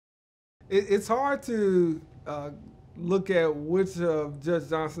It's hard to look at which of Judge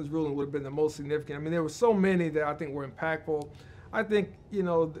Johnson's ruling would have been the most significant. I mean, there were so many that I think were impactful. I think,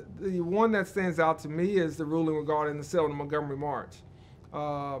 the one that stands out to me is the ruling regarding the Selma Montgomery March.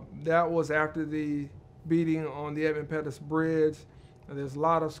 That was after the beating on the Edmund Pettus Bridge. There's a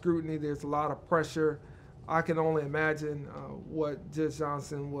lot of scrutiny. There's a lot of pressure. I can only imagine what Judge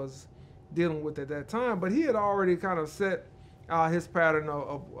Johnson was dealing with at that time. But he had already kind of set his pattern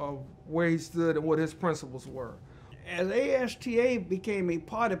of where he stood and what his principles were. As ASTA became a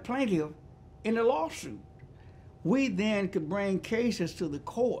party plaintiff in the lawsuit, we then could bring cases to the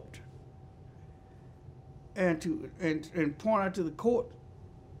court and point out to the court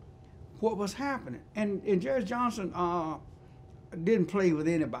what was happening. And Judge Johnson didn't play with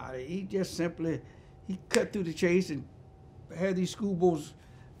anybody. He just simply, he cut through the chase and had these schoolboys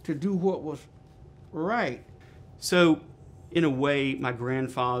to do what was right. So, in a way, my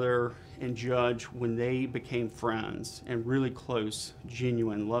grandfather and Judge, when they became friends and really close,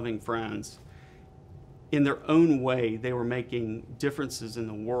 genuine, loving friends, in their own way, they were making differences in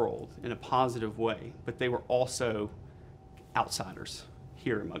the world in a positive way, but they were also outsiders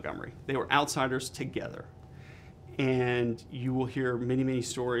here in Montgomery. They were outsiders together. And you will hear many, many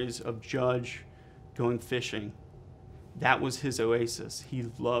stories of Judge going fishing. That was his oasis. He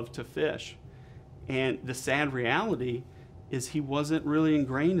loved to fish. And the sad reality is he wasn't really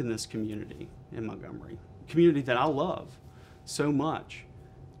ingrained in this community in Montgomery, a community that I love so much.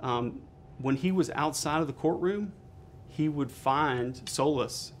 When he was outside of the courtroom, he would find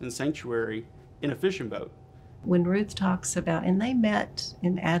solace and sanctuary in a fishing boat. When Ruth talks about, and they met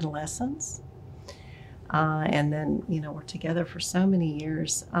in adolescence, and then, were together for so many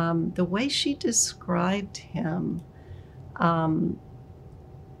years, the way she described him,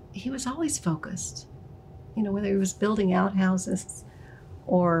 he was always focused. Whether he was building outhouses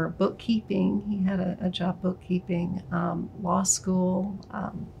or bookkeeping, he had a job bookkeeping, law school,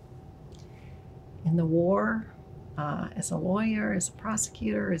 in the war, as a lawyer, as a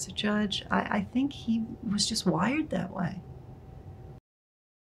prosecutor, as a judge. I think he was just wired that way.